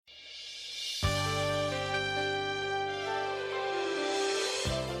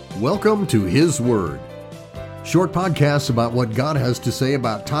Welcome to His Word. Short podcasts about what God has to say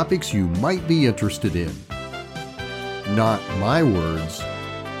about topics you might be interested in. Not my words,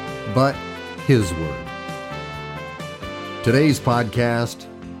 but His Word. Today's podcast,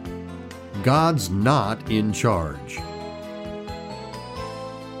 God's Not in Charge.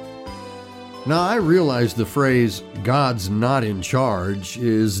 Now, I realize the phrase, God's not in charge,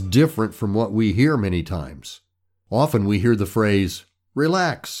 is different from what we hear many times. Often we hear the phrase,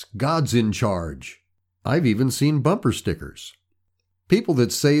 relax, God's in charge. I've even seen bumper stickers. People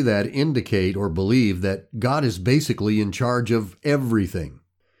that say that indicate or believe that God is basically in charge of everything.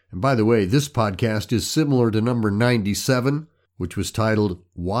 And by the way, this podcast is similar to number 97, which was titled,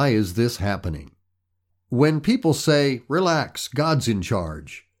 Why Is This Happening? When people say, relax, God's in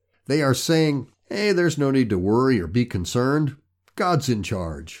charge, they are saying, hey, there's no need to worry or be concerned. God's in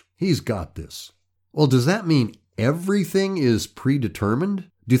charge. He's got this. Well, does that mean everything is predetermined?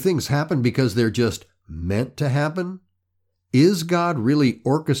 Do things happen because they're just meant to happen? Is God really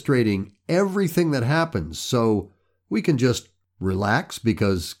orchestrating everything that happens so we can just relax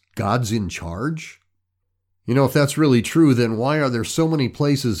because God's in charge? You know, if that's really true, then why are there so many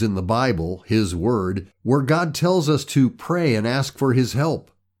places in the Bible, His Word, where God tells us to pray and ask for His help?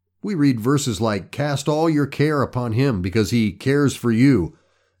 We read verses like, cast all your care upon Him because He cares for you,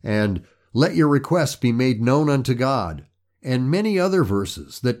 and let your requests be made known unto God, and many other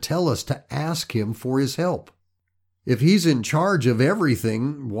verses that tell us to ask Him for His help. If He's in charge of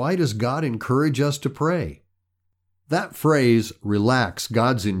everything, why does God encourage us to pray? That phrase, relax,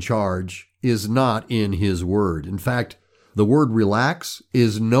 God's in charge, is not in His Word. In fact, the word relax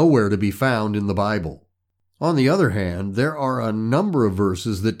is nowhere to be found in the Bible. On the other hand, there are a number of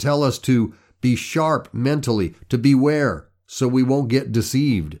verses that tell us to be sharp mentally, to beware, so we won't get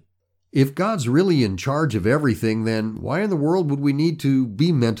deceived. If God's really in charge of everything, then why in the world would we need to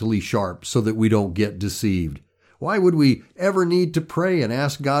be mentally sharp so that we don't get deceived? Why would we ever need to pray and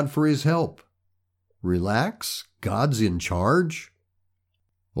ask God for His help? Relax? God's in charge?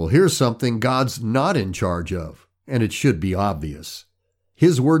 Well, here's something God's not in charge of, and it should be obvious.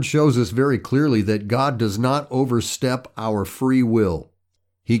 His Word shows us very clearly that God does not overstep our free will.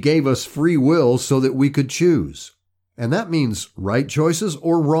 He gave us free will so that we could choose. And that means right choices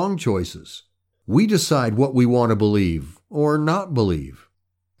or wrong choices. We decide what we want to believe or not believe.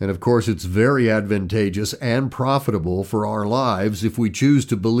 And of course, it's very advantageous and profitable for our lives if we choose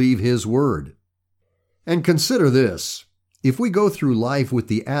to believe His Word. And consider this. If we go through life with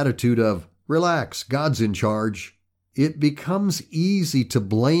the attitude of, relax, God's in charge, it becomes easy to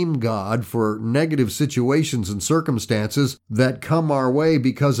blame God for negative situations and circumstances that come our way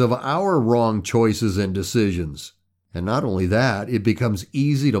because of our wrong choices and decisions. And not only that, it becomes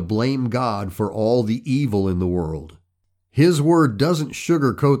easy to blame God for all the evil in the world. His Word doesn't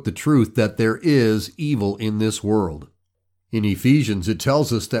sugarcoat the truth that there is evil in this world. In Ephesians, it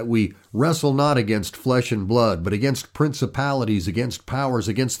tells us that we wrestle not against flesh and blood, but against principalities, against powers,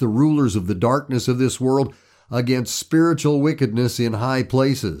 against the rulers of the darkness of this world, against spiritual wickedness in high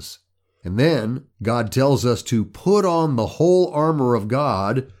places. And then God tells us to put on the whole armor of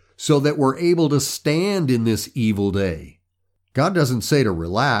God so that we're able to stand in this evil day. God doesn't say to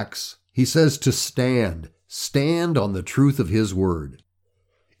relax. He says to stand. Stand on the truth of His Word.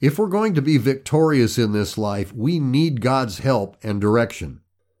 If we're going to be victorious in this life, we need God's help and direction.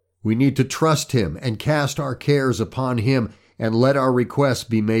 We need to trust Him and cast our cares upon Him and let our requests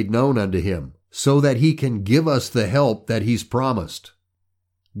be made known unto Him, so that He can give us the help that He's promised.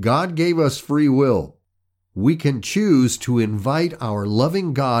 God gave us free will. We can choose to invite our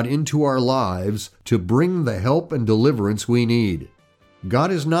loving God into our lives to bring the help and deliverance we need.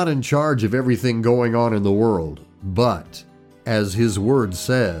 God is not in charge of everything going on in the world, but, as His Word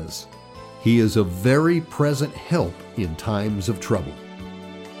says, He is a very present help in times of trouble.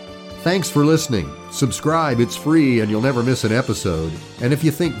 Thanks for listening. Subscribe, it's free and you'll never miss an episode. And if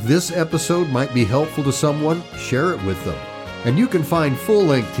you think this episode might be helpful to someone, share it with them. And you can find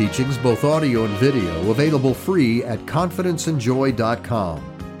full-length teachings, both audio and video, available free at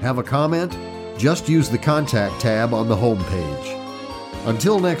confidenceandjoy.com. Have a comment? Just use the contact tab on the homepage.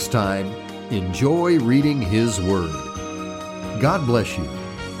 Until next time, enjoy reading His Word. God bless you.